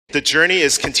The journey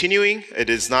is continuing. It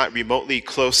is not remotely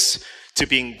close to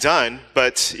being done,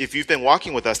 but if you've been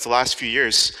walking with us the last few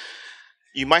years,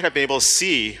 you might have been able to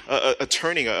see a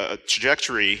turning, a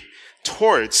trajectory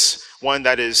towards one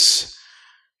that is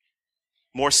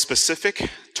more specific,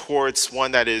 towards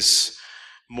one that is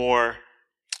more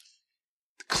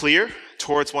clear,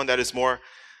 towards one that is more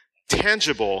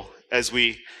tangible as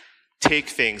we take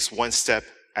things one step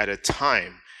at a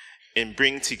time and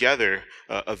bring together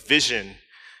a vision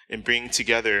and bring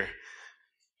together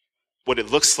what it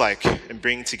looks like and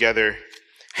bring together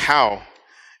how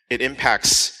it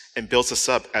impacts and builds us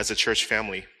up as a church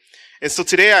family. And so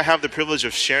today I have the privilege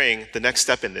of sharing the next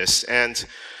step in this. And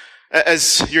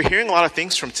as you're hearing a lot of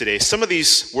things from today, some of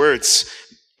these words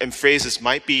and phrases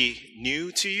might be new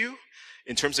to you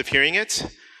in terms of hearing it,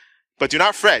 but do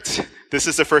not fret. This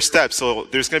is the first step, so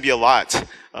there's going to be a lot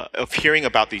of hearing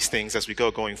about these things as we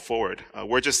going forward.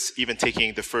 We're just even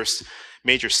taking the first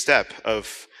major step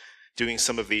of doing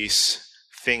some of these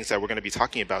things that we're going to be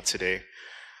talking about today.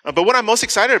 But what I'm most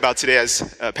excited about today,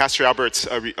 as Pastor Albert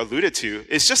alluded to,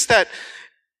 is just that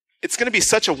it's going to be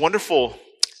such a wonderful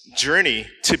journey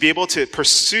to be able to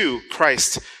pursue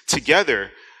Christ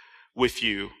together with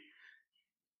you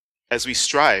as we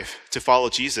strive to follow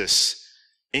Jesus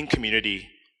in community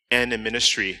and in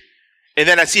ministry. And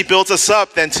then as he builds us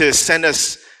up, then to send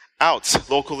us out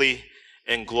locally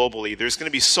and globally. There's going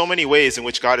to be so many ways in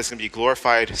which God is going to be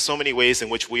glorified, so many ways in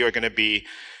which we are going to be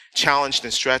challenged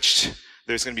and stretched.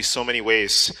 There's going to be so many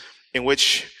ways in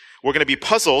which we're going to be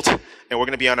puzzled and we're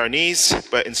going to be on our knees,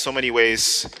 but in so many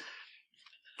ways,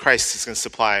 Christ is going to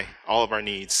supply all of our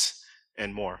needs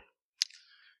and more.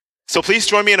 So please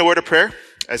join me in a word of prayer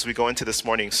as we go into this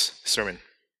morning's sermon.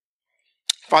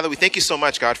 Father, we thank you so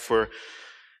much, God, for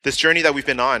this journey that we've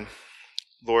been on,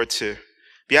 Lord, to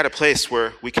be at a place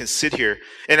where we can sit here.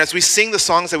 And as we sing the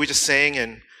songs that we just sang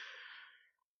and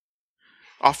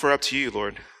offer up to you,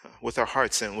 Lord, with our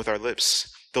hearts and with our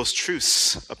lips, those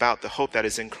truths about the hope that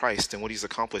is in Christ and what he's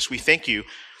accomplished. We thank you,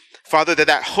 Father,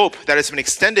 that hope that has been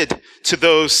extended to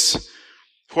those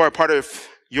who are part of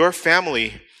your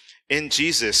family in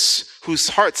Jesus, whose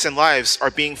hearts and lives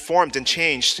are being formed and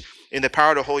changed in the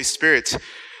power of the Holy Spirit.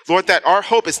 Lord, that our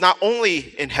hope is not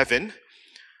only in heaven,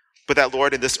 but that,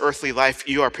 Lord, in this earthly life,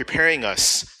 you are preparing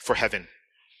us for heaven.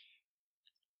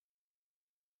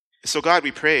 So, God,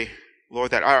 we pray,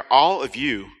 Lord, that all of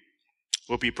you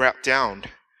will be brought down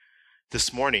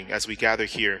this morning as we gather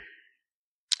here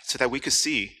so that we could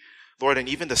see, Lord, and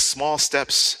even the small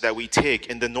steps that we take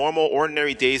in the normal,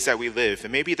 ordinary days that we live,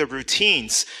 and maybe the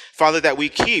routines, Father, that we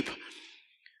keep,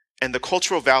 and the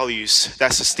cultural values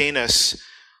that sustain us,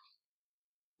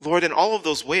 Lord, in all of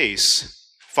those ways,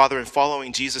 Father, in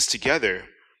following Jesus together,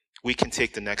 we can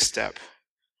take the next step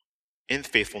in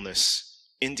faithfulness,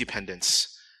 in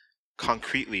dependence,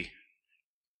 concretely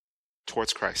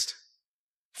towards Christ.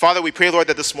 Father, we pray, Lord,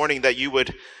 that this morning that you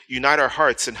would unite our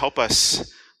hearts and help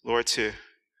us, Lord, to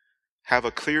have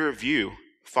a clearer view,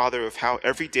 Father, of how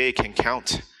every day can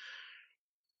count.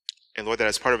 And Lord, that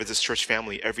as part of this church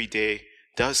family, every day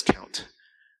does count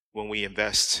when we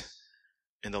invest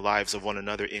in the lives of one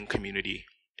another in community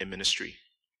and ministry.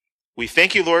 We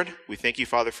thank you, Lord. We thank you,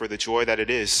 Father, for the joy that it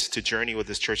is to journey with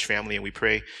this church family. And we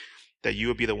pray that you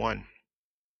would be the one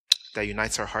that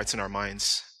unites our hearts and our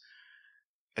minds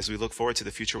as we look forward to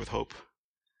the future with hope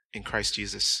in Christ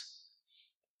Jesus.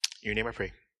 In your name I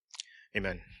pray.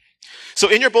 Amen. So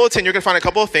in your bulletin, you're going to find a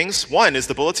couple of things. One is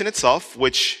the bulletin itself,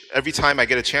 which every time I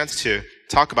get a chance to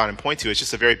talk about and point to, it's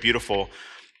just a very beautiful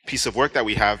piece of work that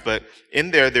we have. But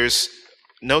in there's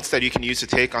notes that you can use to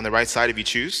take on the right side if you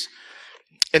choose.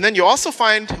 And then you'll also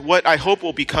find what I hope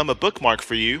will become a bookmark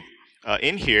for you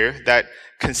in here that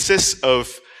consists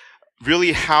of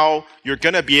really how you're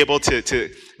going to be able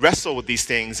to wrestle with these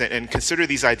things and consider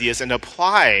these ideas and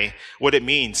apply what it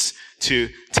means to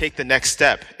take the next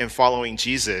step in following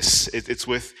Jesus. It's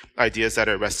with ideas that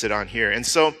are rested on here. And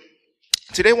so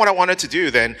today what I wanted to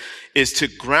do then is to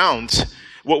ground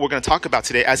what we're going to talk about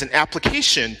today as an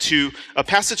application to a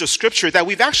passage of scripture that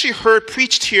we've actually heard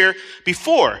preached here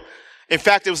before. In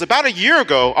fact, it was about a year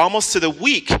ago, almost to the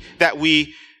week, that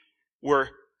we were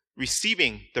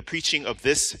receiving the preaching of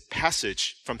this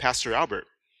passage from Pastor Albert.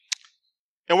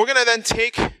 And we're going to then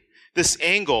take this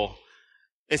angle.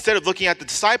 Instead of looking at the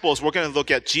disciples, we're going to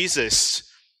look at Jesus,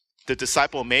 the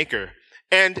disciple maker.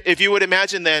 And if you would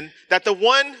imagine then that the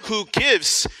one who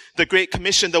gives the Great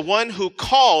Commission, the one who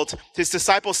called his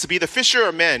disciples to be the fisher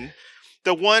of men,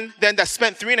 the one then that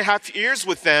spent 3.5 years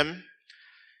with them,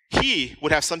 he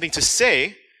would have something to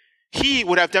say. He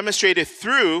would have demonstrated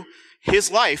through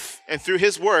his life and through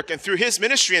his work and through his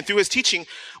ministry and through his teaching,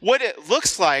 what it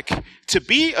looks like to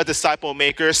be a disciple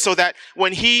maker, so that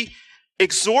when he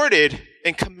exhorted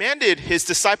and commanded his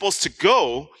disciples to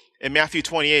go in Matthew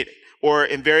 28, or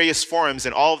in various forums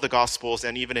in all of the Gospels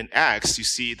and even in Acts, you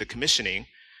see the commissioning,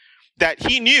 that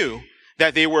he knew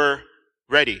that they were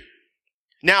ready.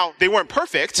 Now, they weren't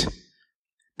perfect,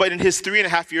 but in his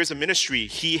 3.5 years of ministry,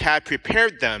 he had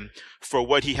prepared them for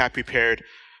what he had prepared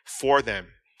for them.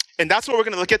 And that's what we're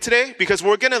going to look at today, because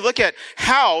we're going to look at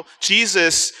how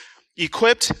Jesus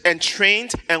equipped and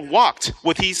trained and walked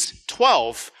with these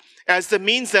 12 as the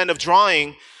means then of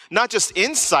drawing not just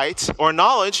insight or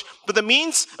knowledge, but the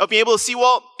means of being able to see,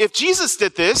 well, if Jesus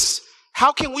did this,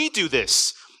 how can we do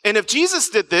this? And if Jesus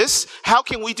did this, how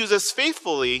can we do this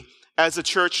faithfully as a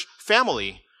church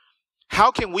family?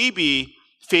 How can we be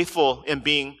faithful in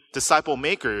being disciple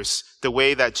makers the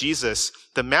way that Jesus,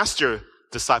 the master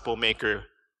disciple maker,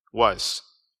 was?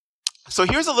 So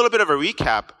here's a little bit of a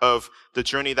recap of the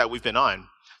journey that we've been on.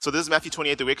 So this is Matthew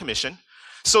 28, the Great Commission.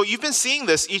 So you've been seeing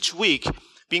this each week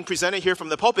being presented here from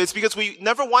the pulpits, because we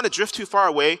never want to drift too far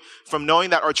away from knowing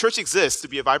that our church exists to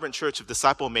be a vibrant church of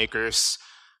disciple makers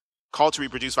called to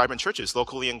reproduce vibrant churches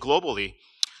locally and globally.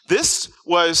 This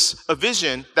was a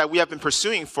vision that we have been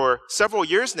pursuing for several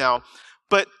years now,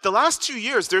 but the last 2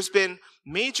 years, there's been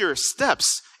major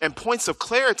steps and points of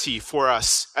clarity for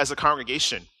us as a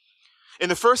congregation. In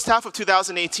the first half of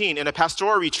 2018, in a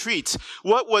pastoral retreat,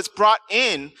 what was brought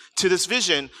in to this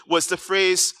vision was the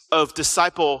phrase of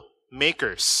disciple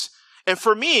makers. And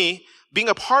for me, being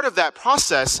a part of that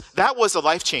process, that was a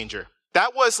life changer.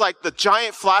 That was like the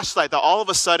giant flashlight that all of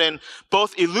a sudden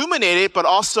both illuminated but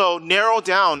also narrowed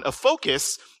down a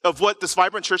focus of what this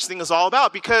vibrant church thing is all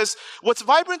about. Because what's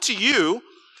vibrant to you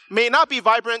may not be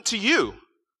vibrant to you.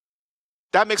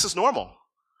 That makes us normal.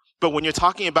 But when you're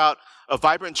talking about a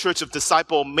vibrant church of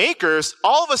disciple makers,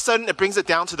 all of a sudden it brings it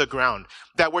down to the ground.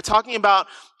 That we're talking about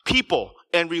people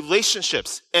and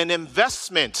relationships and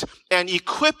investment and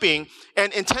equipping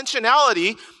and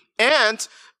intentionality and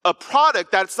a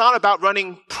product that's not about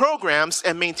running programs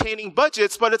and maintaining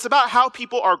budgets, but it's about how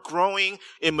people are growing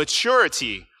in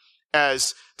maturity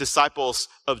as disciples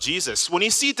of Jesus. When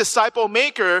you see disciple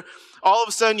maker, all of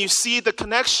a sudden you see the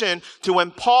connection to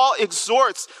when Paul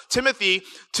exhorts Timothy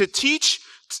to teach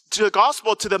to the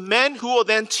gospel to the men who will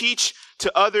then teach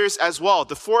to others as well.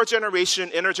 The 4-generation,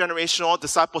 intergenerational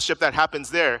discipleship that happens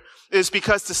there is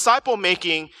because disciple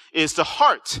making is the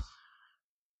heart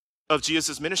of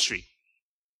Jesus' ministry.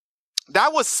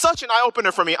 That was such an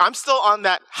eye-opener for me. I'm still on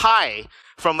that high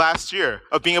from last year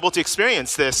of being able to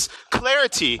experience this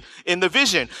clarity in the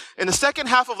vision. In the second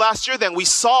half of last year, then, we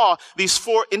saw these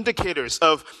 4 indicators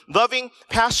of loving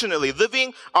passionately,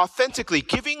 living authentically,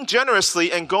 giving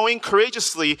generously, and going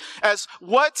courageously as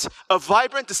what a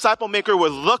vibrant disciple maker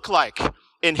would look like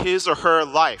in his or her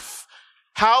life.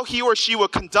 How he or she will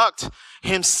conduct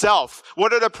himself.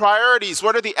 What are the priorities?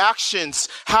 What are the actions?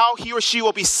 How he or she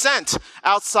will be sent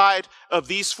outside of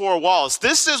these 4 walls.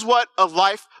 This is what a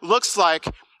life looks like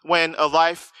when a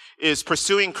life is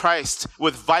pursuing Christ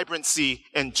with vibrancy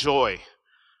and joy.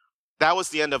 That was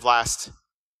the end of last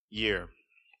year.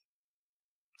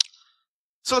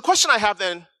 So the question I have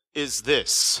then is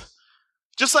this.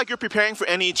 Just like you're preparing for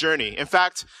any journey. In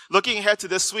fact, looking ahead to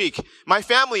this week, my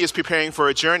family is preparing for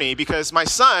a journey because my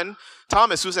son,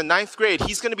 Thomas, who's in 9th grade,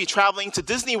 he's going to be traveling to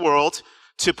Disney World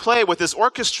to play with his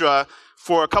orchestra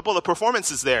for a couple of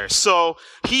performances there. So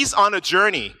he's on a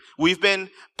journey. We've been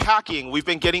packing, we've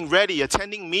been getting ready,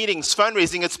 attending meetings,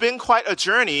 fundraising. It's been quite a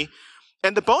journey.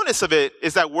 And the bonus of it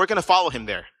is that we're going to follow him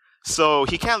there. So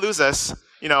he can't lose us.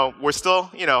 We're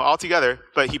still, all together,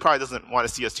 but he probably doesn't want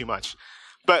to see us too much.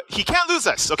 But he can't lose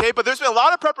us, okay? But there's been a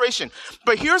lot of preparation.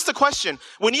 But here's the question.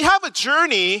 When you have a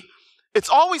journey, it's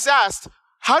always asked,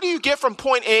 how do you get from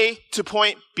point A to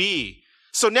point B?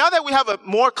 So now that we have a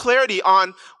more clarity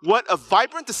on what a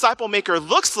vibrant disciple maker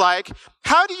looks like,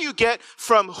 how do you get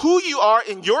from who you are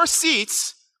in your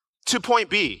seats to point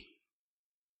B?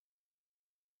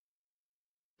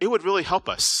 It would really help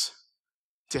us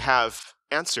to have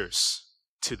answers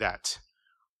to that.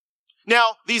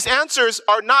 Now, these answers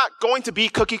are not going to be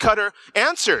cookie cutter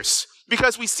answers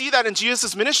because we see that in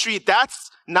Jesus' ministry,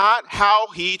 that's not how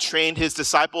he trained his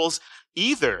disciples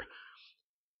either.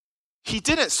 He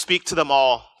didn't speak to them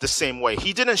all the same way.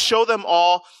 He didn't show them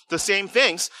all the same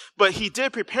things, but he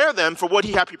did prepare them for what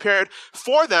he had prepared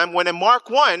for them when in Mark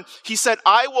 1, he said,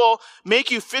 I will make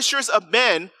you fishers of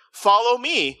men, follow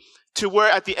me. To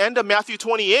where at the end of Matthew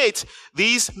 28,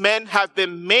 these men have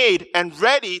been made and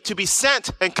ready to be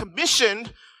sent and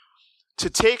commissioned to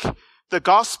take the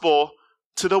gospel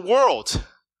to the world.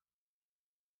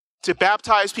 to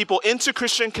baptize people into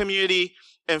Christian community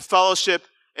and fellowship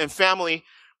and family,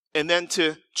 and then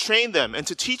to train them and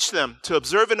to teach them to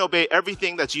observe and obey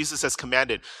everything that Jesus has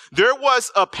commanded. There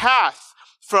was a path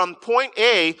from point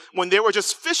A when they were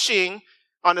just fishing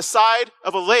on the side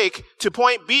of a lake to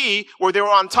point B where they were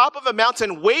on top of a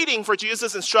mountain waiting for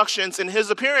Jesus' instructions and his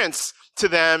appearance to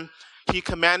them. He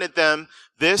commanded them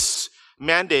this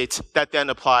mandate that then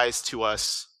applies to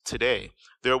us today.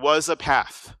 There was a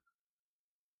path.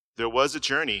 There was a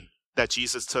journey that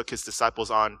Jesus took his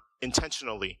disciples on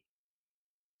intentionally.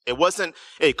 It wasn't,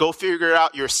 hey, go figure it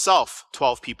out yourself,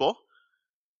 12 people.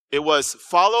 It was,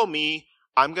 follow me.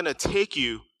 I'm going to take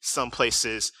you some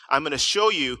places. I'm going to show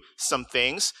you some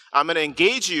things. I'm going to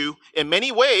engage you in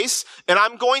many ways. And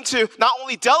I'm going to not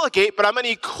only delegate, but I'm going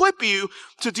to equip you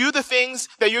to do the things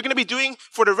that you're going to be doing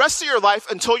for the rest of your life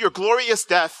until your glorious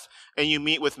death and you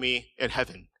meet with me in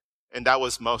heaven. And that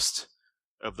was most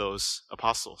of those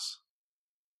apostles.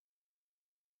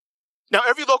 Now,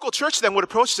 every local church then would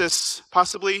approach this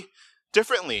possibly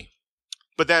differently.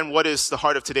 But then what is the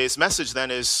heart of today's message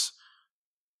then is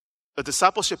a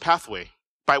discipleship pathway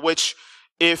by which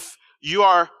if you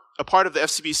are a part of the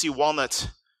FCBC Walnut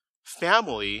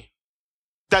family,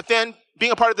 that then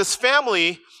being a part of this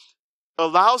family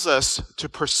allows us to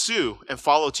pursue and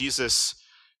follow Jesus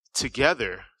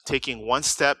together, taking one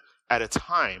step at a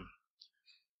time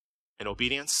in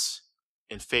obedience,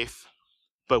 in faith,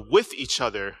 but with each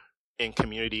other in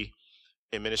community,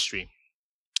 in ministry.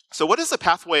 So what does the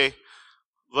pathway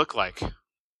look like?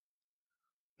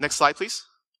 Next slide, please.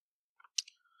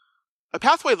 A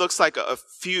pathway looks like a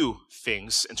few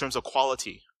things in terms of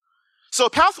quality. So a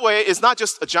pathway is not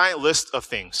just a giant list of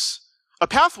things. A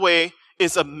pathway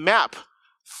is a map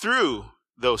through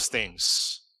those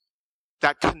things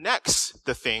that connects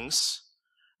the things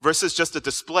versus just a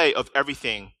display of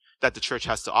everything that the church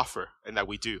has to offer and that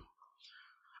we do.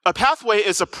 A pathway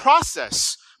is a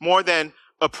process more than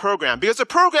a program. Because a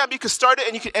program, you can start it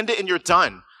and you can end it and you're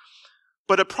done.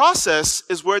 But a process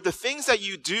is where the things that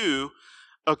you do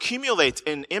accumulate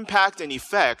in impact and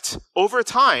effect over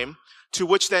time, to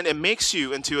which then it makes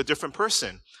you into a different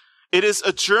person. It is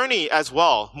a journey as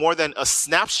well, more than a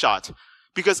snapshot.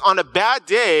 Because on a bad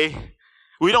day,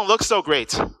 we don't look so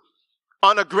great.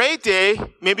 On a great day,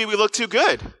 maybe we look too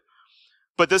good.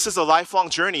 But this is a lifelong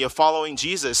journey of following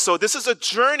Jesus. So this is a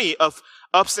journey of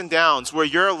ups and downs where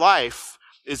your life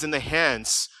is in the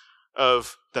hands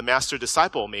of the master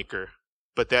disciple maker,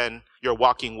 but then you're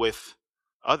walking with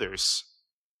others.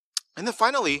 And then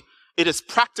finally, it is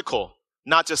practical,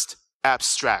 not just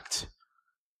abstract.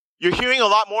 You're hearing a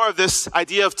lot more of this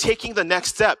idea of taking the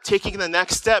next step, taking the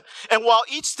next step. And while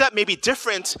each step may be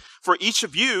different for each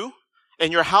of you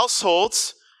and your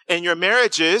households and your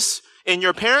marriages and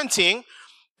your parenting,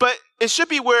 but it should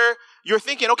be where you're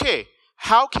thinking, okay,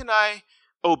 how can I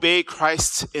obey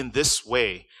Christ in this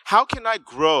way? How can I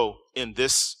grow in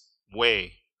this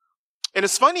way? And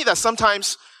it's funny that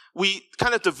sometimes we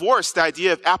kind of divorce the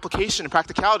idea of application and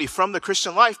practicality from the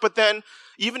Christian life, but then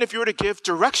even if you were to give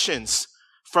directions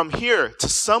from here to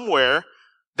somewhere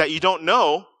that you don't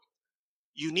know,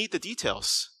 you need the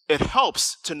details. It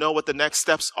helps to know what the next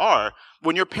steps are.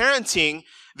 When you're parenting,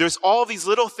 there's all these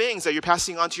little things that you're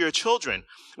passing on to your children.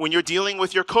 When you're dealing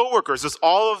with your coworkers, there's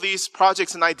all of these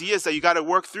projects and ideas that you got to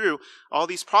work through, all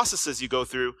these processes you go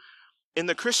through. In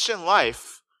the Christian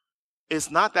life,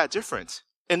 it's not that different.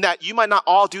 In that you might not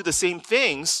all do the same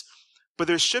things, but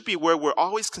there should be where we're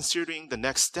always considering the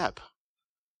next step.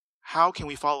 How can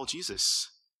we follow Jesus?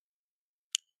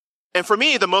 And for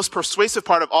me, the most persuasive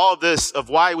part of all of this, of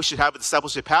why we should have a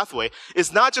discipleship pathway,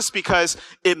 is not just because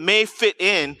it may fit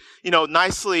in,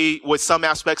 nicely with some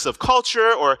aspects of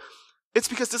culture, or it's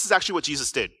because this is actually what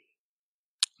Jesus did.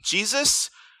 Jesus,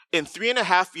 in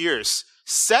 3.5 years,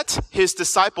 set his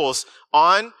disciples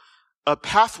on a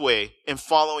pathway in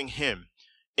following him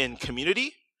in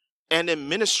community and in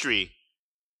ministry,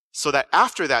 so that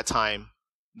after that time,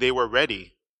 they were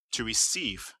ready to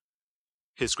receive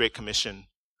his Great Commission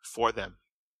for them.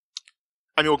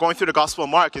 I mean, we're going through the Gospel of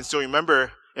Mark, and still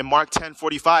remember in Mark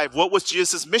 10:45, what was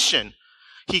Jesus' mission?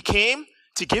 He came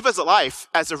to give his life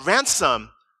as a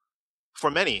ransom for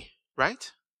many,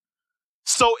 right?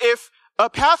 So if a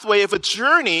pathway, if a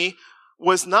journey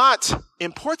was not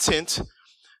important,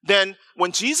 then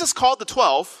when Jesus called the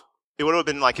 12, it would have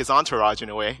been like his entourage in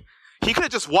a way. He could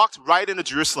have just walked right into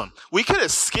Jerusalem. We could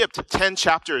have skipped 10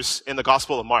 chapters in the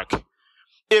Gospel of Mark.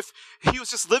 If he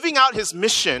was just living out his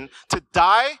mission to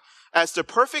die as the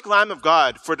perfect Lamb of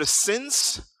God for the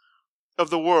sins of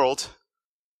the world,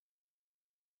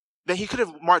 then he could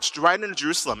have marched right into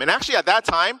Jerusalem. And actually at that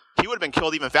time, he would have been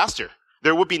killed even faster.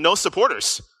 There would be no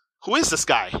supporters who is this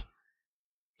guy?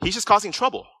 He's just causing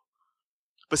trouble.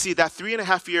 But see, that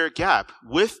 3.5-year gap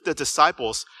with the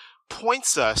disciples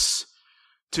points us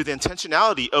to the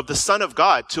intentionality of the Son of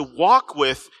God to walk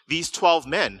with these 12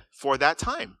 men for that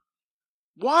time.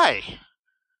 Why?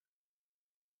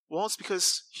 Well, it's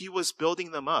because he was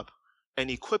building them up and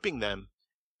equipping them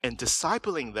and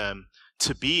discipling them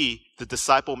to be the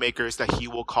disciple makers that he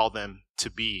will call them to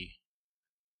be.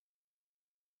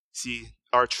 See,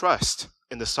 our trust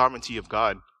in the sovereignty of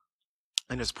God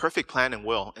and his perfect plan and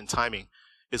will and timing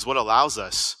is what allows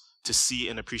us to see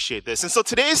and appreciate this. And so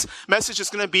today's message is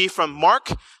going to be from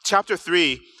Mark chapter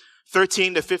 3,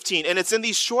 13 to 15. And it's in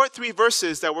these short 3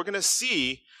 verses that we're going to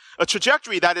see a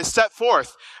trajectory that is set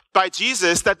forth by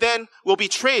Jesus that then will be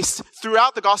traced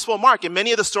throughout the Gospel of Mark and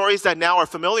many of the stories that now are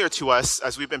familiar to us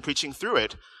as we've been preaching through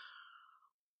it.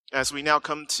 As we now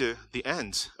come to the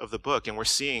end of the book and we're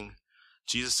seeing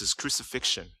Jesus'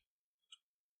 crucifixion,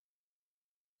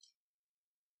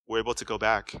 we're able to go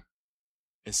back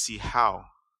and see how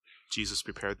Jesus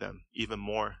prepared them even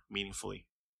more meaningfully.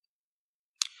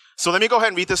 So let me go ahead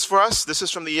and read this for us. This is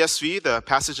from the ESV. The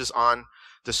passage is on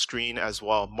the screen as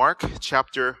well. Mark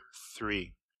chapter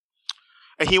 3.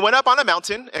 And he went up on a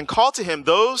mountain and called to him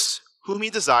those whom he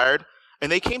desired,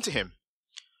 and they came to him.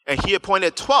 And he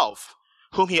appointed 12,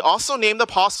 whom he also named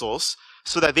apostles,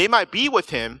 so that they might be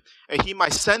with him, and he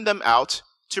might send them out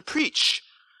to preach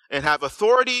and have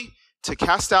authority to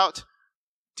cast out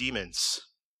demons.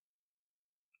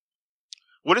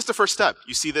 What is the first step?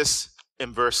 You see this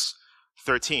in verse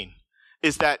 13,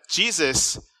 is that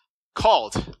Jesus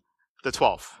called the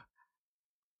 12.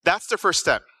 That's the first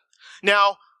step.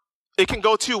 Now, it can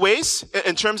go 2 ways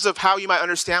in terms of how you might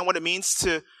understand what it means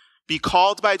to be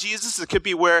called by Jesus. It could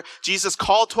be where Jesus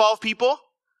called 12 people,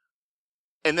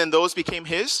 and then those became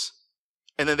his,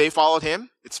 and then they followed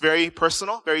him. It's very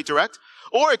personal, very direct.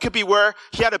 Or it could be where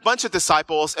he had a bunch of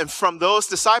disciples, and from those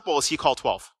disciples, he called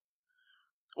 12.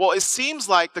 Well, it seems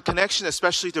like the connection,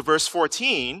 especially to verse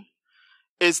 14,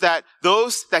 is that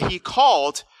those that he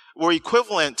called were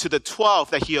equivalent to the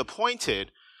 12 that he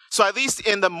appointed. So at least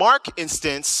in the Mark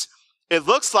instance, it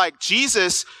looks like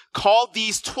Jesus called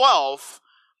these 12,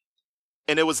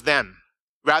 and it was them,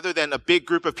 rather than a big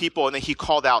group of people, and then he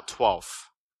called out 12.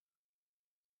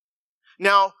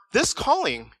 Now, this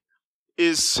calling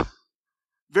is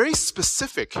very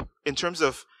specific in terms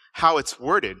of how it's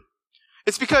worded.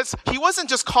 It's because he wasn't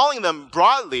just calling them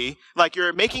broadly, like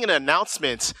you're making an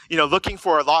announcement, looking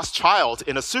for a lost child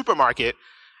in a supermarket.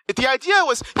 The idea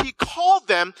was he called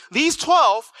them, these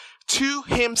 12, to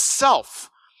himself.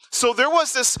 So there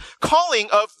was this calling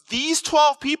of these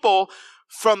 12 people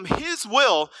from his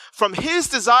will, from his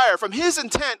desire, from his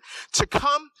intent to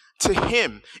come to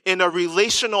him in a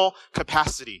relational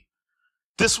capacity.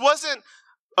 This wasn't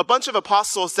a bunch of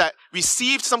apostles that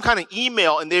received some kind of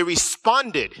email and they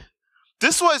responded.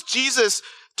 This was Jesus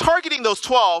targeting those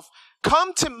 12.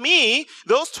 Come to me.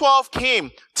 Those 12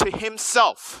 came to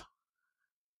himself.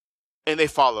 And they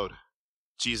followed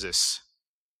Jesus.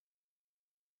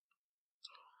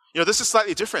 This is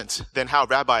slightly different than how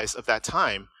rabbis of that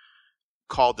time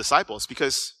called disciples,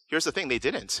 because here's the thing, they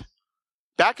didn't.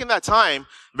 Back in that time,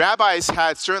 rabbis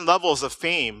had certain levels of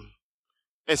fame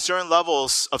and certain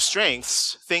levels of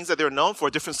strengths, things that they were known for,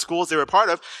 different schools they were part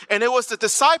of. And it was the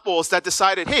disciples that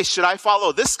decided, hey, should I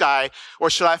follow this guy or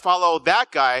should I follow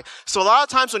that guy? So a lot of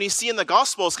times when you see in the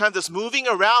Gospels kind of this moving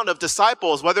around of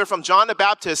disciples, whether from John the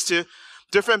Baptist to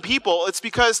different people, it's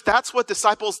because that's what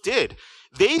disciples did.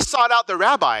 They sought out the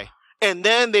rabbi and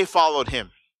then they followed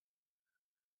him.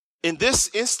 In this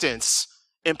instance,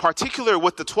 in particular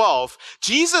with the 12,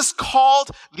 Jesus called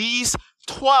these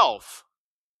 12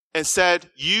 and said,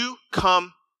 you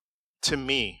come to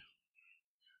me.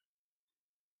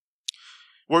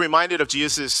 We're reminded of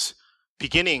Jesus'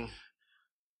 beginning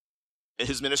in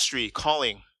his ministry,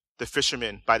 calling the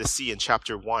fishermen by the sea in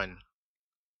chapter 1.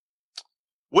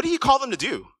 What did he call them to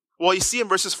do? Well, you see in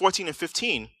verses 14 and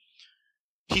 15,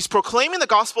 he's proclaiming the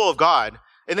gospel of God,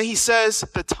 and then he says,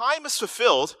 the time is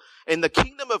fulfilled and the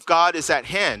kingdom of God is at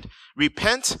hand.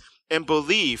 Repent and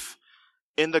believe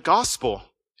in the gospel.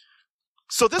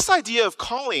 So this idea of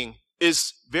calling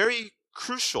is very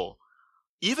crucial,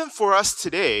 even for us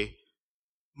today,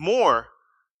 more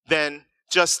than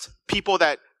just people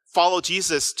that followed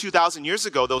Jesus 2,000 years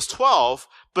ago, those 12,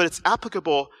 but it's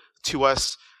applicable to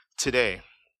us today.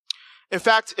 In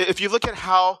fact, if you look at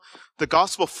how the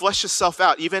gospel fleshed itself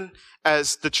out, even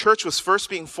as the church was first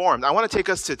being formed, I want to take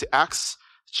us to Acts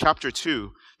chapter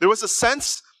 2. There was a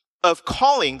sense of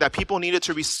calling that people needed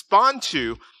to respond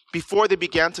to before they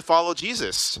began to follow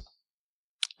Jesus.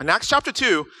 In Acts chapter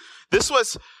 2, this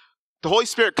was the Holy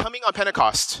Spirit coming on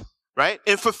Pentecost, right?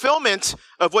 In fulfillment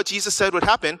of what Jesus said would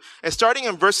happen. And starting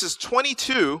in verses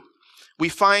 22, we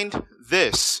find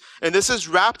this. And this is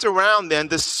wrapped around then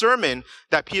this sermon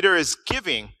that Peter is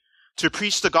giving to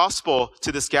preach the gospel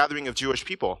to this gathering of Jewish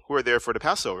people who are there for the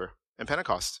Passover and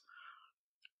Pentecost.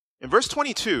 In verse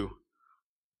 22,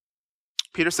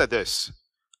 Peter said this,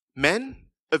 "Men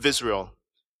of Israel,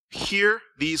 hear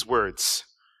these words.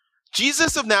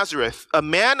 Jesus of Nazareth, a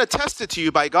man attested to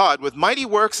you by God with mighty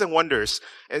works and wonders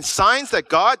and signs that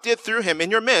God did through him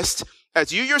in your midst,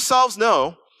 as you yourselves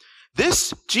know,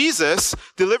 this Jesus,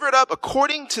 delivered up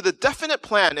according to the definite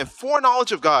plan and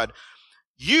foreknowledge of God,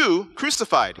 you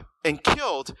crucified and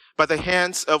killed by the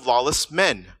hands of lawless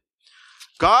men.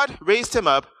 God raised him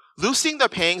up, loosing the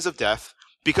pangs of death,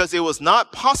 because it was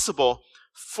not possible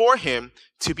for him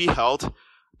to be held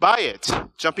by it."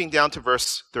 Jumping down to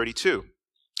verse 32.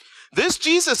 "This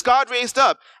Jesus God raised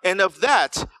up, and of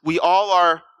that we all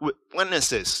are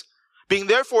witnesses. Being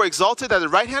therefore exalted at the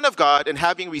right hand of God, and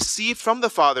having received from the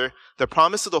Father the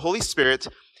promise of the Holy Spirit,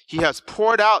 he has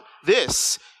poured out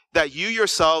this that you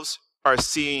yourselves are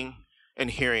seeing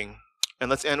and hearing." And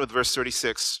let's end with verse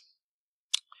 36.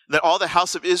 "That all the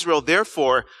house of Israel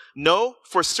therefore know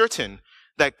for certain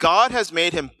that God has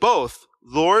made him both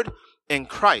Lord and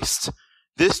Christ,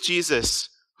 this Jesus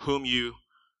whom you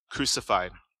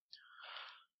crucified."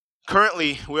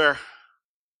 Currently, we're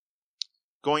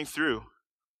going through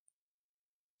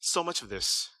so much of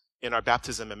this in our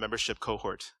baptism and membership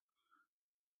cohort.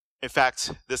 In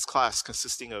fact, this class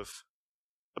consisting of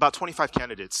about 25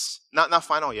 candidates, not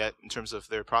final yet in terms of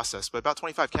their process, but about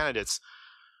 25 candidates.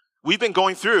 We've been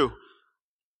going through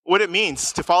what it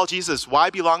means to follow Jesus, why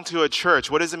belong to a church,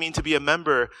 what does it mean to be a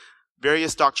member,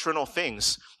 various doctrinal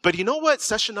things. But you know what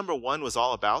session number 1 was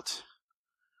all about?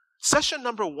 Session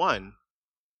number 1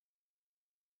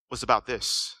 was about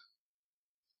this.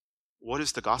 What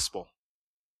is the gospel?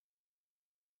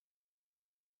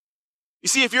 You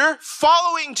see, if you're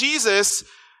following Jesus,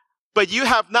 but you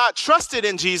have not trusted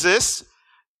in Jesus,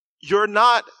 you're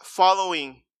not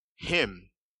following him.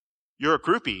 You're a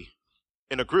groupie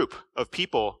in a group of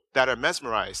people that are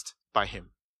mesmerized by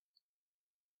him.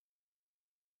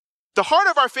 The heart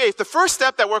of our faith, the first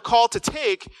step that we're called to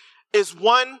take, is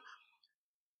one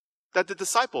that the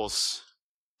disciples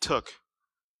took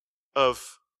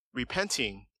of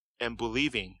repenting and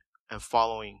believing and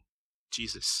following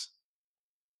Jesus.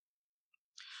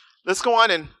 Let's go on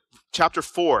in chapter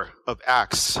 4 of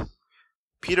Acts.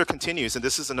 Peter continues, and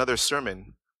this is another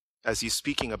sermon as he's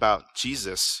speaking about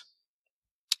Jesus.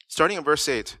 Starting in verse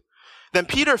 8. "Then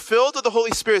Peter, filled with the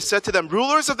Holy Spirit, said to them,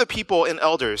 'Rulers of the people and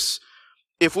elders,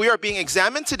 if we are being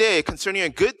examined today concerning a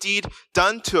good deed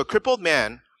done to a crippled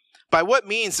man, by what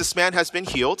means this man has been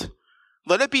healed,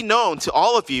 let it be known to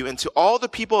all of you and to all the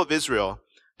people of Israel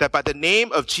that by the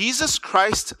name of Jesus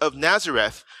Christ of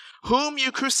Nazareth, whom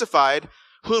you crucified,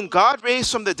 whom God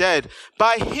raised from the dead,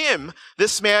 by him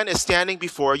this man is standing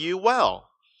before you well.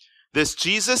 This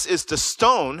Jesus is the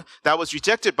stone that was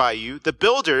rejected by you, the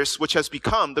builders, which has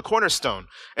become the cornerstone.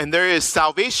 And there is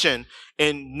salvation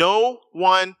in no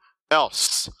one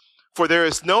else. For there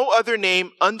is no other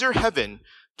name under heaven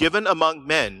given among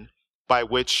men by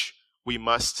which we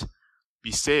must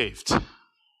be saved.'"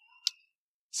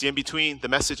 See, in between the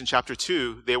message in chapter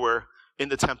 2, they were in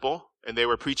the temple and they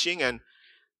were preaching and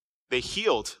they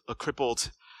healed a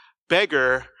crippled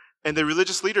beggar, and the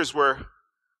religious leaders were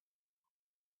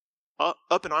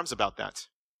up in arms about that.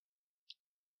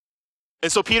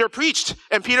 And so Peter preached,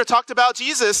 and Peter talked about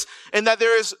Jesus, and that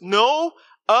there is no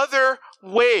other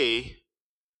way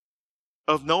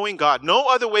of knowing God, no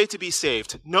other way to be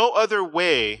saved, no other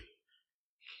way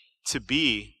to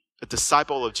be a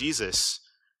disciple of Jesus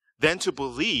than to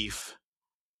believe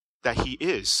that he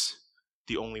is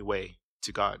the only way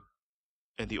to God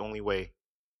and the only way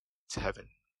to heaven.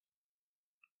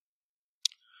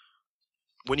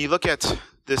 When you look at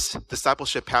this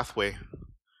discipleship pathway,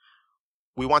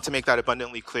 we want to make that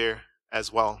abundantly clear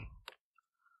as well.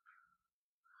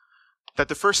 That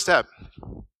the first step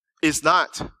is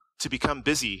not to become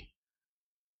busy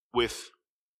with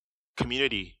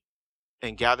community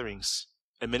and gatherings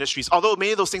and ministries. Although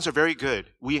many of those things are very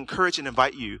good, we encourage and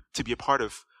invite you to be a part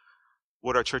of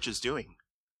what our church is doing.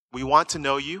 We want to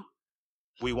know you.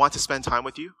 We want to spend time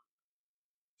with you.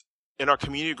 In our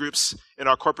community groups, in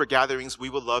our corporate gatherings, we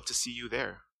would love to see you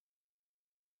there.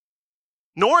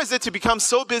 Nor is it to become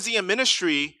so busy in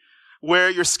ministry where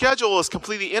your schedule is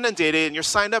completely inundated and you're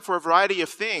signed up for a variety of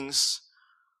things.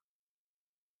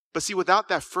 But see, without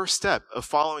that first step of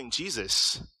following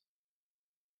Jesus,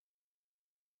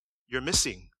 you're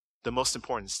missing the most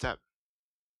important step.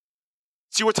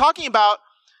 See, we're talking about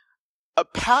a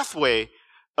pathway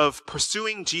of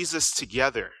pursuing Jesus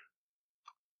together.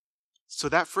 So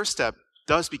that first step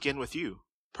does begin with you,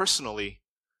 personally,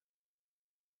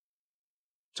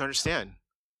 to understand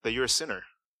that you're a sinner.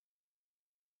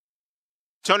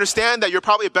 To understand that you're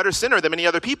probably a better sinner than many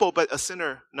other people, but a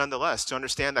sinner nonetheless. To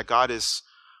understand that God is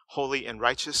holy and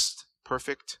righteous,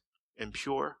 perfect and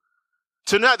pure.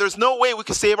 To know there's no way we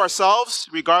can save ourselves,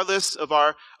 regardless of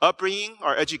our upbringing,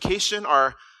 our education,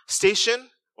 our station,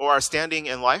 or our standing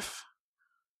in life.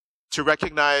 To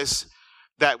recognize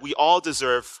that we all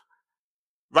deserve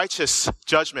righteous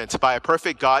judgment by a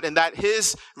perfect God, and that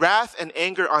his wrath and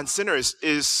anger on sinners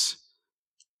is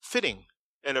fitting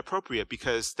and appropriate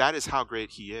because that is how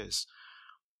great he is.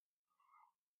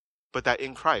 But that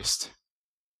in Christ,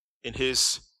 in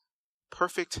his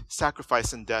perfect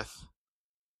sacrifice and death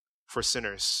for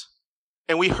sinners.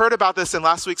 And we heard about this in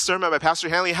last week's sermon by Pastor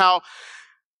Hanley, how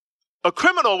a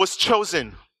criminal was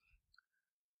chosen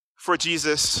for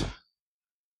Jesus,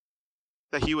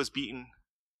 that he was beaten,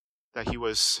 that he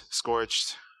was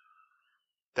scourged,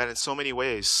 that in so many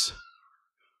ways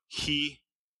he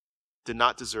did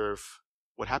not deserve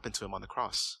what happened to him on the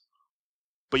cross.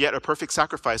 But yet a perfect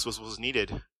sacrifice was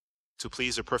needed to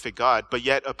please a perfect God, but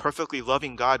yet a perfectly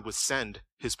loving God would send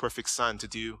his perfect Son to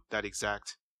do that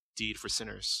exact deed for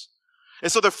sinners.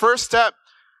 And so the first step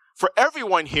for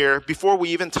everyone here, before we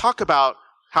even talk about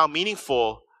how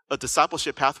meaningful a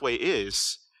discipleship pathway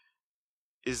is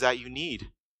that you need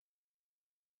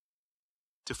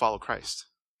to follow Christ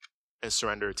and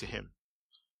surrender to him.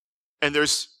 And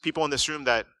there's people in this room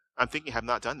that I'm thinking have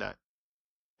not done that.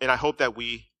 And I hope that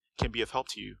we can be of help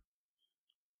to you.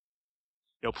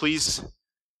 Please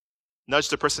nudge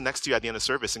the person next to you at the end of the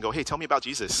service and go, hey, tell me about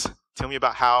Jesus. Tell me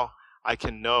about how I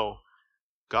can know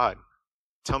God.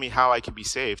 Tell me how I can be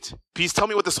saved. Please tell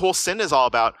me what this whole sin is all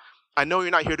about. I know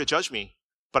you're not here to judge me,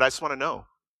 but I just want to know.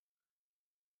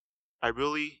 I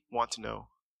really want to know.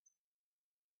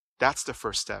 That's the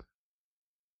first step.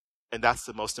 And that's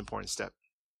the most important step.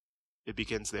 It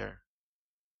begins there.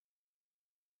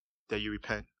 That you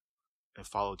repent and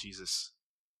follow Jesus.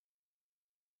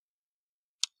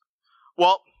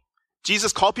 Well,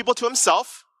 Jesus called people to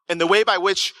himself, and the way by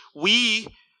which we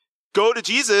go to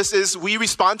Jesus is we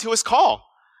respond to his call.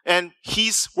 And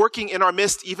he's working in our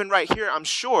midst even right here, I'm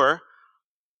sure.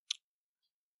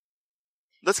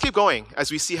 Let's keep going as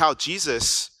we see how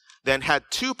Jesus then had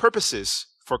two purposes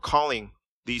for calling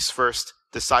these first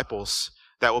disciples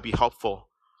that will be helpful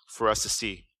for us to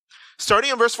see.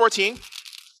 Starting in verse 14.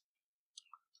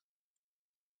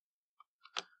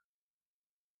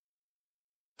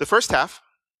 The first half.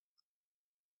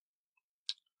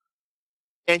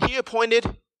 And he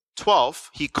appointed 12.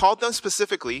 He called them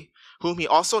specifically, whom he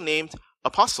also named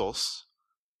apostles,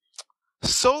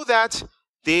 so that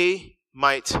they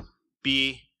might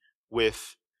be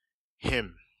with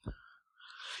him.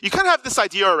 You kind of have this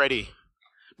idea already,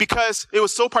 because it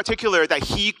was so particular that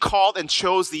he called and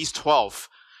chose these 12.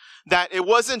 That it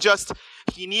wasn't just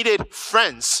he needed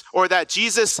friends, or that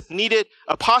Jesus needed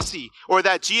a posse, or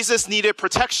that Jesus needed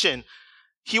protection.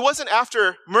 He wasn't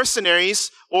after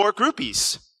mercenaries or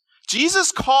groupies.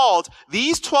 Jesus called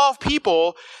these 12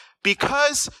 people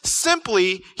because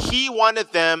simply he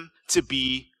wanted them to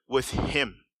be with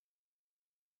him.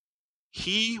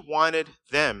 He wanted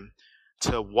them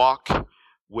to walk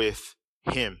with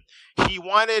him. He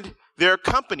wanted their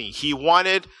company. He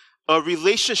wanted a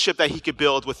relationship that he could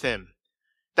build with him,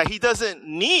 that he doesn't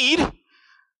need,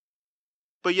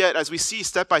 but yet, as we see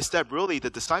step by step, really the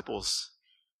disciples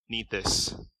need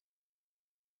this.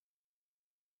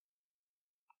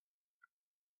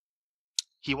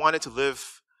 He wanted to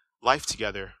live life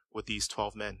together with these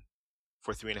 12 men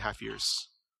for 3.5 years.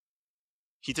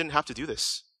 He didn't have to do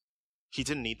this. He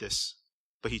didn't need this,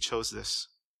 but he chose this.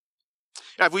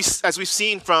 As we've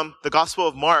seen from the Gospel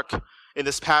of Mark in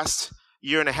this past 1.5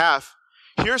 years,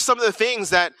 here are some of the things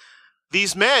that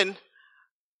these men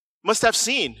must have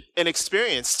seen and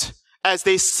experienced as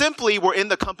they simply were in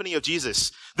the company of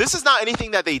Jesus. This is not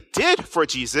anything that they did for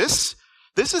Jesus.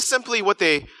 This is simply what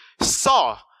they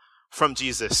saw from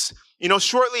Jesus.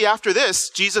 Shortly after this,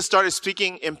 Jesus started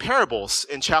speaking in parables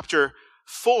in chapter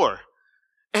 4.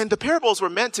 And the parables were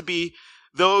meant to be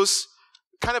those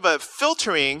kind of a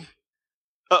filtering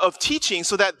of teaching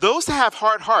so that those that have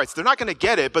hard hearts, they're not going to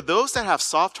get it, but those that have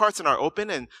soft hearts and are open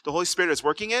and the Holy Spirit is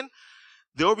working in,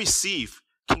 they'll receive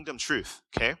kingdom truth,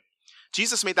 okay?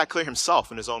 Jesus made that clear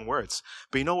himself in his own words.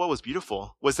 But you know what was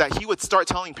beautiful? Was that he would start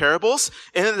telling parables,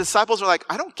 and then the disciples were like,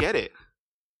 I don't get it.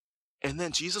 And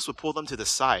then Jesus would pull them to the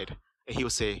side, and he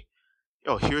would say,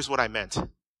 here's what I meant.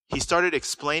 He started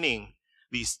explaining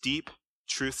these deep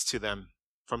truths to them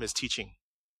from his teaching.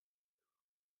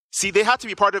 See, they had to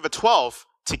be part of a 12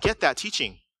 to get that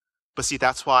teaching. But see,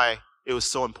 that's why it was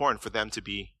so important for them to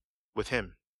be with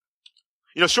him.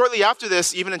 Shortly after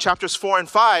this, even in chapters 4 and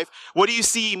 5, what do you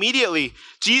see immediately?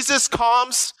 Jesus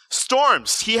calms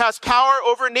storms. He has power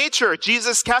over nature.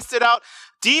 Jesus casted out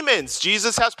demons.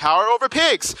 Jesus has power over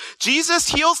pigs. Jesus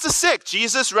heals the sick.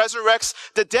 Jesus resurrects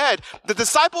the dead. The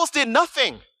disciples did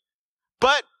nothing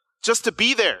but just to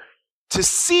be there, to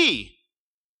see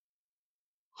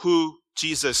who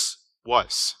Jesus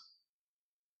was.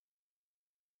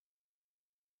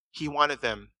 He wanted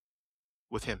them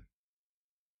with him.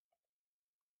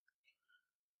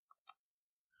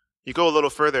 You go a little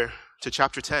further to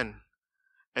chapter 10,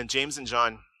 and James and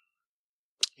John,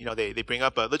 they bring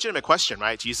up a legitimate question,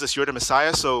 right? Jesus, you're the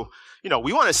Messiah, so,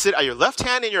 we want to sit at your left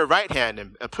hand and your right hand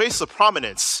and a place of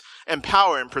prominence and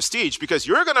power and prestige because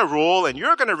you're going to rule and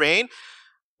you're going to reign.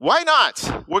 Why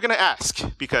not? We're going to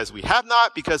ask because we have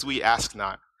not, because we ask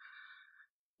not.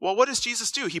 Well, what does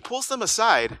Jesus do? He pulls them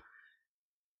aside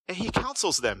and he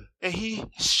counsels them and he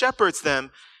shepherds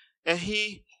them and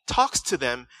he talks to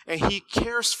them and he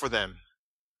cares for them.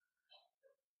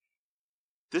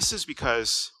 This is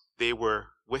because they were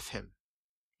with him,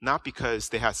 not because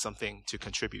they had something to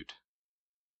contribute.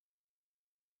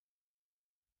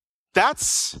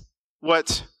 That's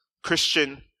what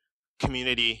Christian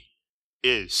community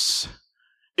is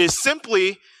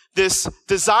simply this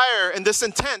desire and this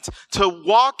intent to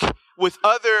walk with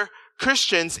other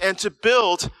Christians and to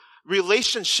build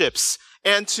relationships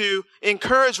and to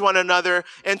encourage one another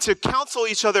and to counsel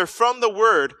each other from the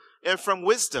word and from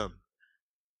wisdom.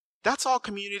 That's all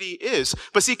community is.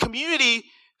 But see, community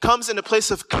comes in a place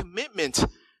of commitment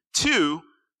too,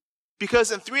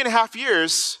 because in 3.5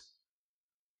 years,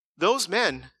 those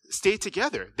men stayed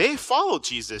together. They followed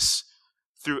Jesus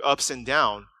through ups and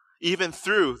downs, even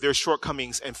through their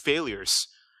shortcomings and failures,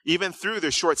 even through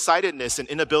their short-sightedness and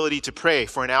inability to pray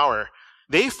for an hour.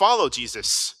 They followed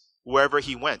Jesus wherever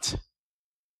he went.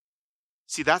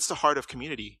 See, that's the heart of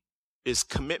community, is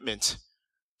commitment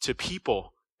to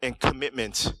people and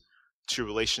commitment to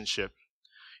relationship.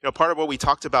 Part of what we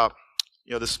talked about,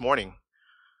 this morning,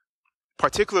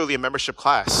 particularly in membership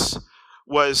class,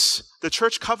 was the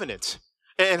church covenant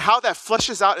and how that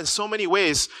fleshes out in so many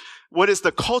ways what is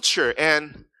the culture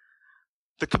and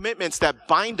the commitments that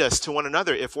bind us to one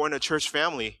another if we're in a church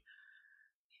family.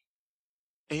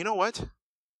 And you know what?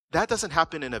 That doesn't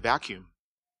happen in a vacuum.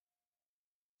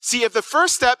 See, if the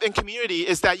first step in community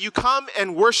is that you come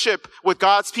and worship with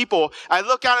God's people, I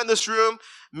look out in this room,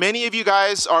 many of you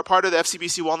guys are part of the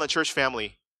FCBC Walnut Church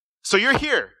family. So you're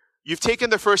here. You've taken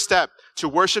the first step to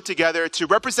worship together, to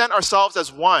represent ourselves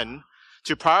as one,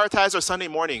 to prioritize our Sunday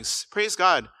mornings. Praise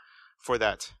God for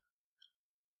that.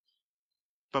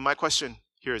 But my question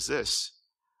here is this.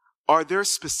 Are there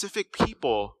specific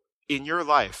people in your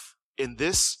life, in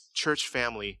this church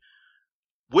family,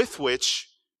 with which,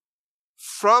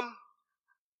 from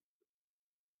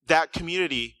that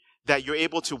community, that you're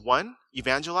able to, one,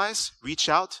 evangelize, reach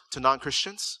out to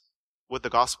non-Christians with the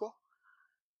gospel,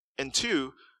 and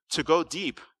two, to go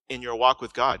deep in your walk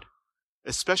with God,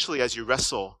 especially as you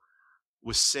wrestle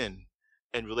with sin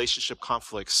and relationship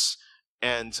conflicts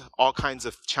and all kinds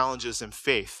of challenges in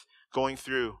faith going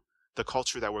through the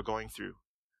culture that we're going through.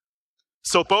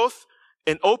 So both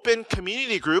an open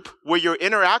community group where you're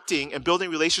interacting and building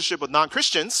relationship with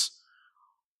non-Christians,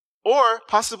 or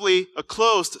possibly a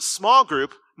closed small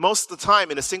group, most of the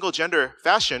time in a single gender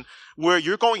fashion, where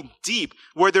you're going deep,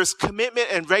 where there's commitment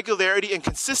and regularity and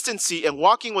consistency and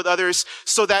walking with others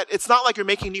so that it's not like you're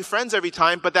making new friends every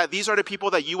time, but that these are the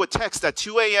people that you would text at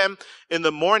 2 a.m. in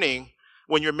the morning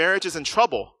when your marriage is in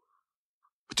trouble.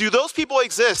 Do those people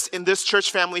exist in this church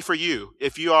family for you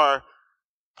if you are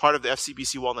part of the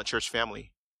FCBC Walnut Church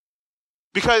family?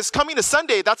 Because coming to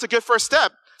Sunday, that's a good first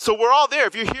step. So we're all there.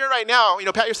 If you're here right now,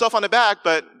 pat yourself on the back,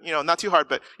 but, not too hard,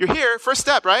 but you're here, first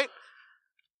step, right?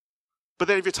 But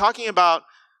then if you're talking about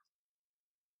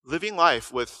living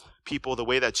life with people the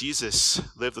way that Jesus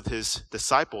lived with his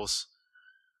disciples,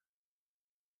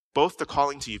 both the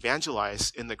calling to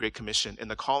evangelize in the Great Commission and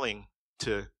the calling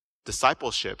to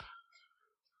discipleship,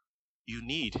 you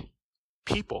need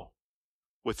people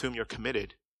with whom you're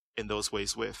committed in those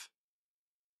ways with.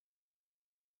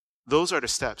 Those are the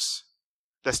steps.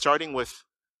 That starting with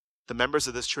the members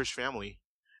of this church family,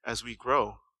 as we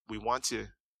grow, we want to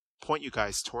point you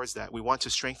guys towards that. We want to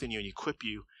strengthen you and equip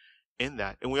you in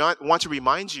that. And we want to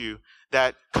remind you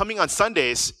that coming on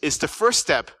Sundays is the first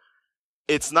step.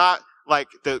 It's not like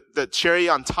the cherry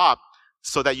on top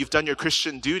so that you've done your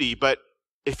Christian duty. But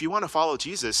if you want to follow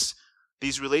Jesus,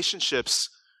 these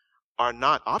relationships are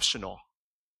not optional.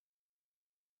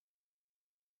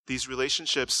 These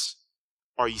relationships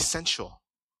are essential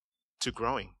to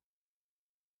growing.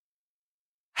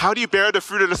 How do you bear the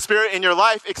fruit of the Spirit in your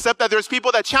life except that there's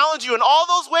people that challenge you in all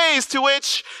those ways to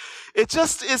which it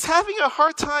just is having a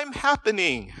hard time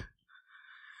happening?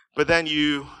 But then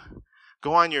you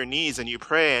go on your knees and you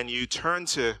pray and you turn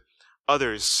to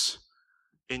others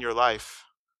in your life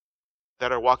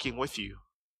that are walking with you.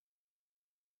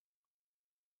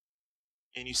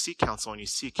 And you seek counsel and you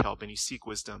seek help and you seek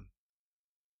wisdom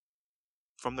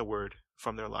from the Word,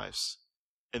 from their lives.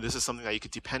 And this is something that you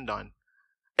could depend on.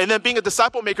 And then being a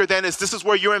disciple maker then this is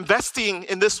where you're investing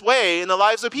in this way in the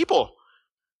lives of people.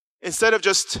 Instead of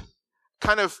just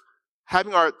kind of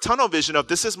having our tunnel vision of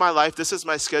this is my life, this is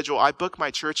my schedule. I book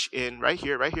my church in right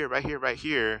here, right here, right here, right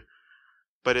here.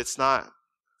 But it's not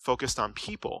focused on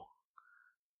people.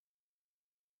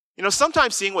 You know,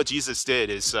 sometimes seeing what Jesus did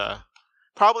is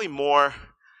probably more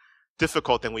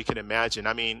difficult than we can imagine.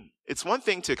 I mean, it's one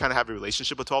thing to kind of have a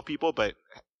relationship with 12 people, but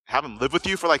have them live with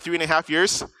you for like 3.5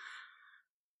 years?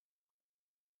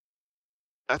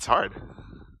 That's hard.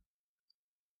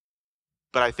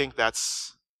 But I think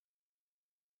that's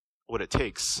what it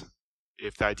takes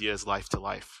if the idea is life to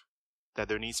life, that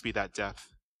there needs to be that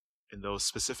depth in those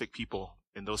specific people,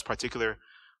 in those particular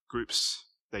groups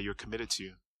that you're committed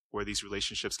to, where these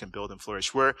relationships can build and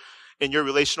flourish, where in your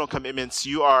relational commitments,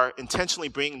 you are intentionally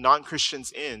bringing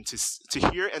non-Christians in to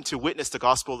hear and to witness the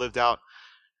gospel lived out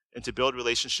and to build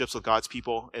relationships with God's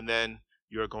people, and then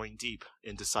you are going deep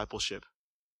in discipleship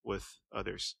with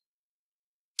others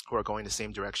who are going the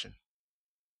same direction.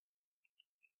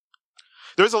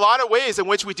 There's a lot of ways in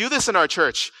which we do this in our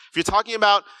church. If you're talking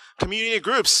about community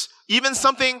groups, even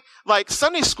something like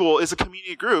Sunday school is a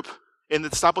community group in the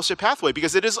discipleship pathway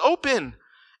because it is open.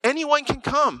 Anyone can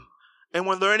come. And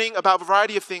we're learning about a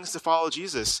variety of things to follow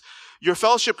Jesus. Your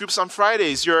fellowship groups on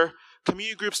Fridays, your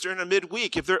community groups during the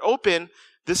midweek, if they're open,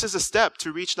 this is a step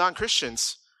to reach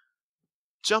non-Christians.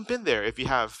 Jump in there if you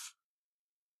have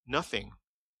nothing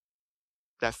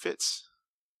that fits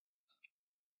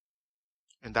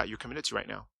and that you're committed to right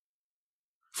now.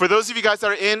 For those of you guys that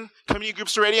are in community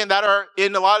groups already and that are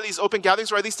in a lot of these open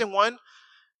gatherings, or at least in one,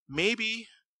 maybe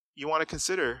you want to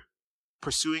consider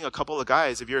pursuing a couple of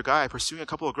guys. If you're a guy, pursuing a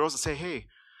couple of girls and say, hey,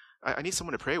 I need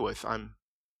someone to pray with. I'm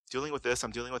dealing with this,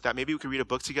 I'm dealing with that. Maybe we could read a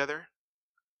book together.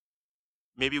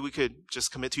 Maybe we could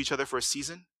just commit to each other for a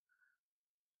season.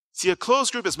 See, a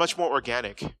closed group is much more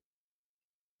organic,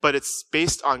 but it's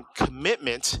based on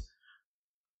commitment,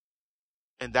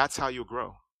 and that's how you'll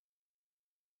grow.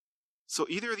 So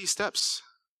either of these steps,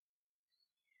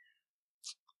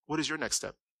 what is your next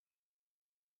step?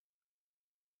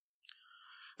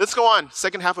 Let's go on,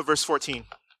 second half of verse 14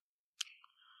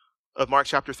 of Mark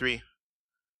chapter 3.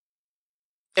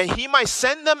 And he might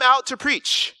send them out to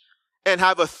preach and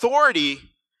have authority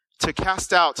to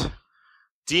cast out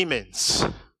demons.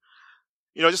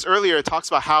 You know, just earlier it talks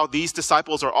about how these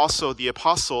disciples are also the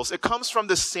apostles. It comes from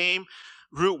the same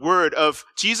root word of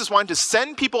Jesus wanting to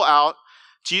send people out.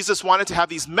 Jesus wanted to have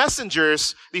these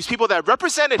messengers, these people that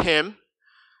represented him,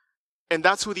 and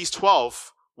that's who these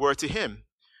 12 were to him.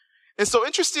 And so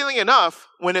interestingly enough,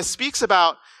 when it speaks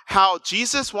about how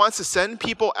Jesus wants to send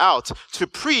people out to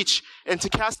preach and to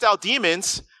cast out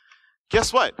demons,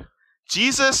 guess what?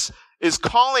 Jesus is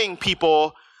calling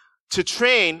people to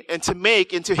train and to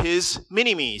make into his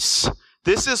mini-me's.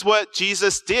 This is what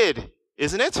Jesus did,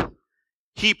 isn't it?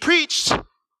 He preached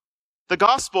the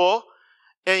gospel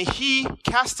and he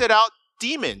casted out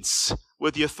demons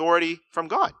with the authority from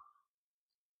God.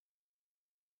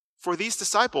 For these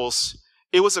disciples,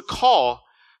 it was a call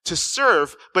to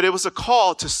serve, but it was a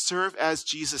call to serve as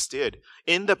Jesus did,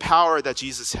 in the power that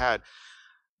Jesus had.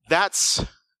 That's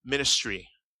ministry.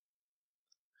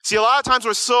 See, a lot of times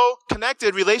we're so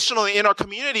connected relationally in our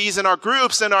communities, in our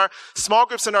groups, in our small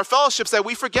groups, in our fellowships that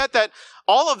we forget that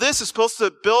all of this is supposed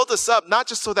to build us up, not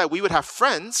just so that we would have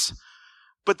friends,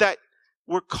 but that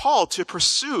we're called to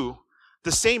pursue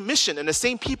the same mission and the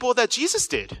same people that Jesus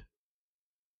did,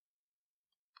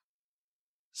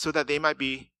 so that they might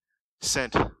be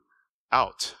sent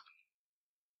out.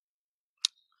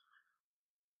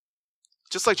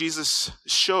 Just like Jesus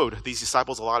showed these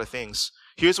disciples a lot of things,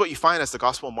 here's what you find as the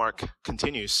Gospel of Mark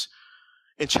continues.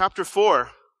 In chapter 4,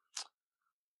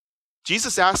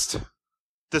 Jesus asked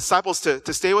the disciples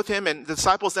to stay with him, and the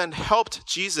disciples then helped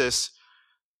Jesus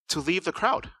to leave the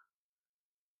crowd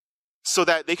so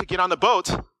that they could get on the boat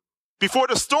before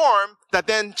the storm that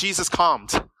then Jesus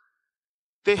calmed.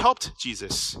 They helped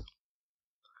Jesus.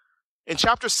 In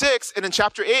chapter 6 and in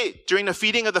chapter 8, during the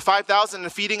feeding of the 5,000 and the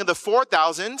feeding of the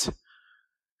 4,000,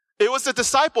 It was the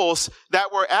disciples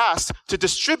that were asked to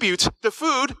distribute the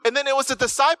food, and then it was the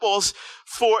disciples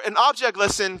for an object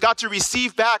lesson got to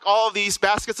receive back all of these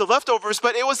baskets of leftovers,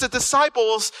 but it was the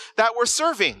disciples that were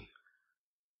serving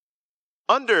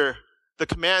under the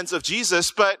commands of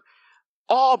Jesus, but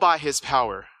all by his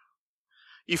power.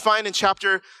 You find in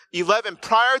chapter 11,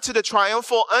 prior to the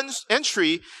triumphal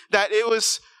entry, that it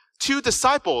was 2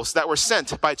 disciples that were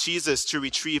sent by Jesus to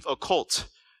retrieve a colt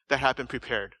that had been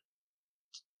prepared.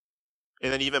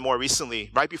 And then even more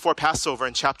recently, right before Passover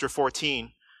in chapter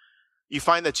 14, you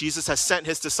find that Jesus has sent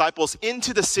his disciples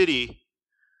into the city,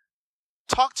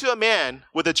 talk to a man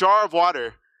with a jar of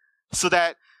water so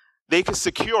that they could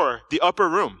secure the upper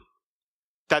room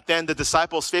that then the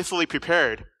disciples faithfully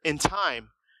prepared in time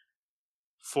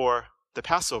for the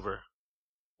Passover,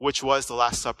 which was the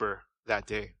Last Supper that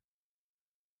day.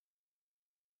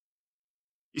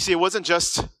 You see, it wasn't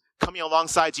just coming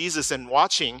alongside Jesus and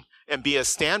watching and be a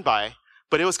standby,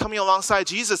 but it was coming alongside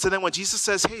Jesus. And then when Jesus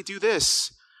says, hey, do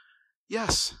this.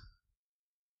 Yes.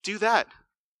 Do that.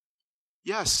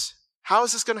 Yes. How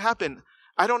is this going to happen?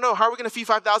 I don't know. How are we going to feed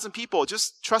 5,000 people?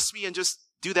 Just trust me and just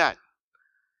do that.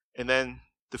 And then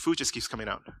the food just keeps coming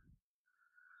out.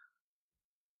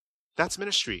 That's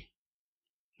ministry.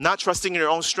 Not trusting in your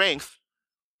own strength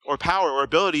or power or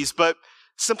abilities, but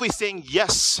simply saying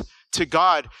yes to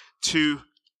God to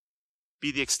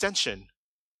be the extension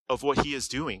of what he is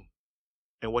doing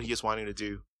and what he is wanting to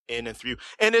do in and through.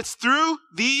 And it's through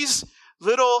these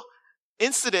little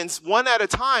incidents, one at a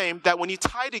time, that when you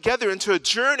tie together into a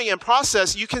journey and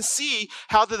process, you can see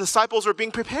how the disciples were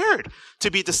being prepared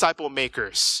to be disciple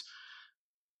makers.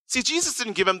 See, Jesus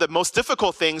didn't give them the most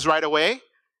difficult things right away.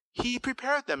 He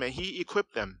prepared them and he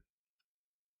equipped them.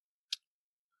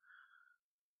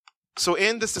 So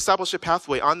in this discipleship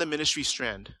pathway on the ministry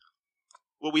strand,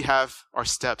 what we have are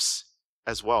steps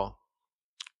as well.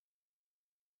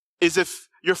 Is if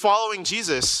you're following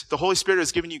Jesus, the Holy Spirit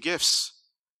has given you gifts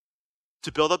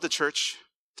to build up the church,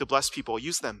 to bless people.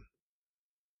 Use them.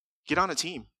 Get on a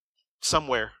team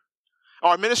somewhere.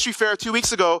 Our ministry fair 2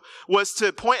 weeks ago was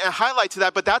to point and highlight to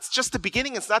that, but that's just the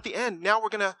beginning. It's not the end. Now we're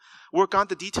going to work on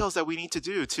the details that we need to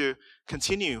do to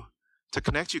continue to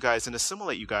connect you guys and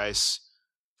assimilate you guys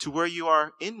to where you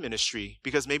are in ministry,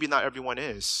 because maybe not everyone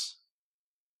is.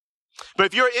 But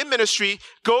if you're in ministry,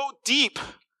 go deep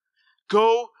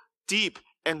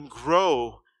and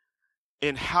grow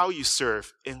in how you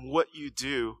serve, in what you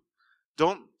do.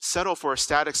 Don't settle for a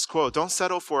status quo. Don't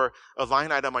settle for a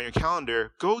line item on your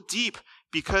calendar. Go deep,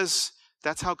 because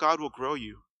that's how God will grow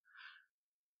you.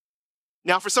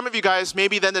 Now, for some of you guys,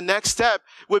 maybe then the next step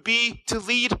would be to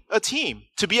lead a team,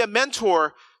 to be a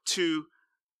mentor to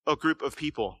a group of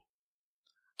people,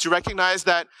 to recognize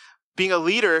that being a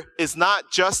leader is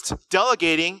not just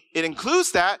delegating. It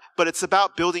includes that, but it's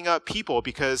about building up people,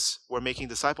 because we're making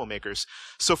disciple makers.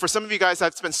 So for some of you guys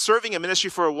that's been serving in ministry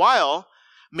for a while,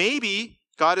 maybe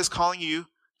God is calling you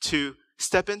to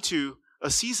step into a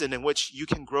season in which you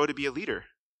can grow to be a leader.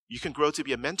 You can grow to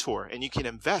be a mentor, and you can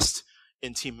invest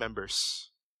in team members.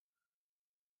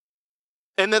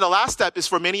 And then the last step is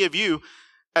for many of you,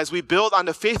 as we build on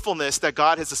the faithfulness that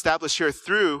God has established here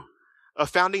through a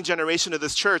founding generation of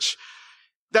this church,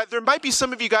 that there might be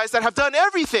some of you guys that have done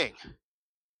everything.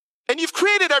 And you've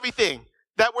created everything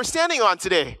that we're standing on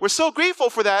today. We're so grateful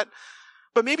for that.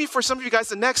 But maybe for some of you guys,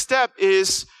 the next step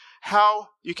is how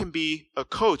you can be a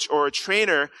coach or a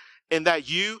trainer, in that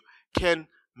you can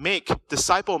make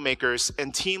disciple makers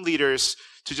and team leaders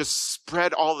to just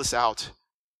spread all this out,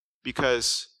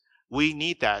 because we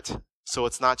need that. So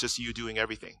it's not just you doing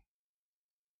everything.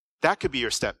 That could be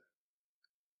your step.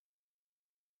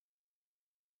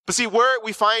 But see, where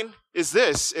we find is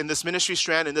this, in this ministry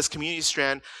strand, in this community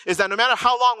strand, is that no matter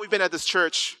how long we've been at this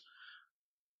church,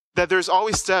 that there's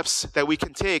always steps that we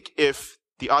can take if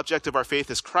the object of our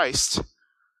faith is Christ,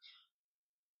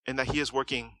 and that he is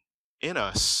working in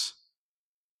us,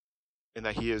 and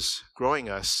that he is growing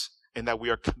us, and that we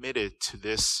are committed to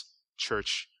this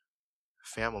church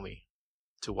family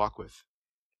to walk with.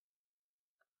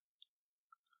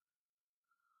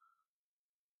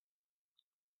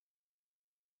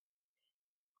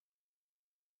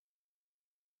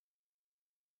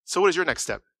 So what is your next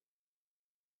step?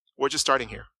 We're just starting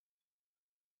here.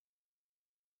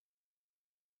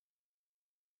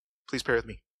 Please pray with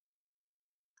me.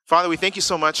 Father, we thank you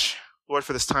so much, Lord,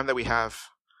 for this time that we have.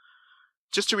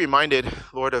 Just to be reminded,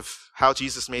 Lord, of how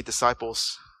Jesus made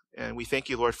disciples. And we thank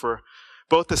you, Lord, for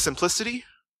both the simplicity,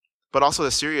 but also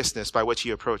the seriousness by which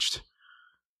he approached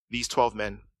these 12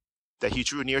 men, that he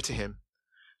drew near to him,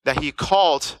 that he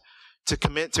called to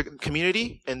commit to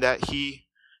community, and that he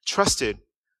trusted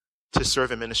to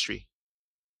serve in ministry.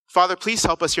 Father, please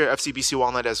help us here at FCBC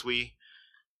Walnut as we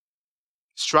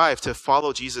strive to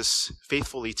follow Jesus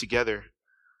faithfully together.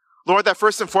 Lord, that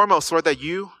first and foremost, Lord, that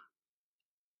you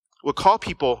would call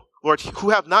people, Lord, who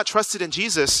have not trusted in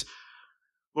Jesus,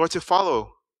 Lord, to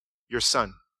follow your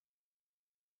Son,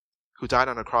 who died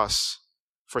on a cross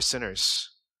for sinners,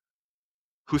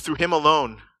 who through him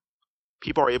alone,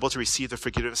 people are able to receive the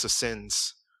forgiveness of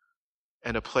sins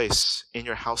and a place in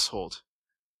your household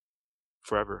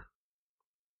forever.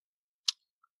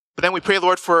 But then we pray,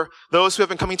 Lord, for those who have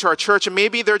been coming to our church, and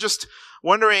maybe they're just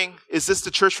wondering, is this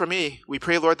the church for me? We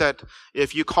pray, Lord, that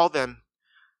if you call them,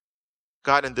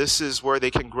 God, and this is where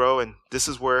they can grow, and this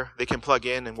is where they can plug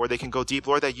in, and where they can go deep,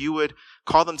 Lord, that you would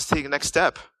call them to take the next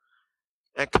step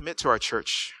and commit to our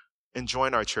church and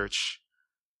join our church.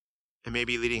 And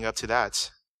maybe leading up to that,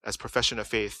 as profession of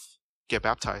faith, get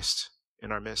baptized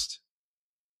in our midst.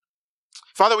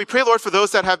 Father, we pray, Lord, for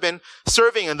those that have been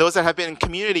serving and those that have been in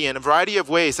community in a variety of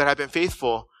ways that have been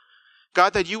faithful.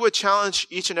 God, that you would challenge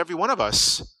each and every one of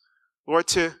us, Lord,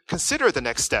 to consider the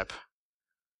next step.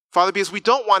 Father, because we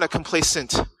don't want a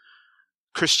complacent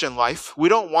Christian life. We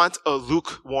don't want a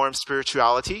lukewarm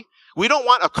spirituality. We don't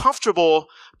want a comfortable,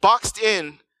 boxed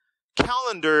in,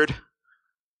 calendared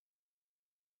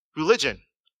religion.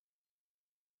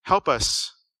 Help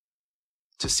us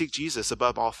to seek Jesus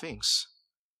above all things.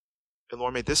 And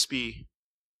Lord, may this be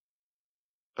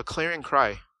a clarion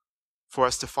cry for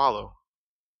us to follow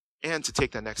and to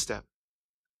take that next step.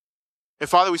 And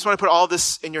Father, we just want to put all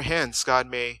this in your hands. God,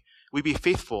 may we be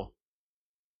faithful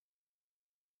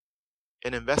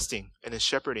in investing and in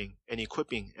shepherding and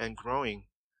equipping and growing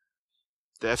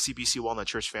the FCBC Walnut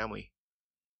Church family,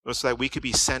 so that we could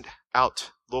be sent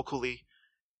out locally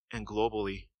and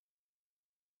globally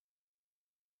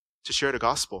to share the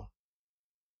gospel,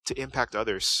 to impact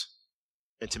others,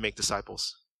 and to make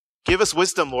disciples. Give us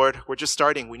wisdom, Lord. We're just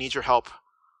starting. We need your help.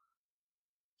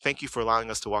 Thank you for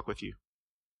allowing us to walk with you.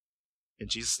 In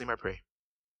Jesus' name I pray.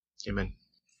 Amen.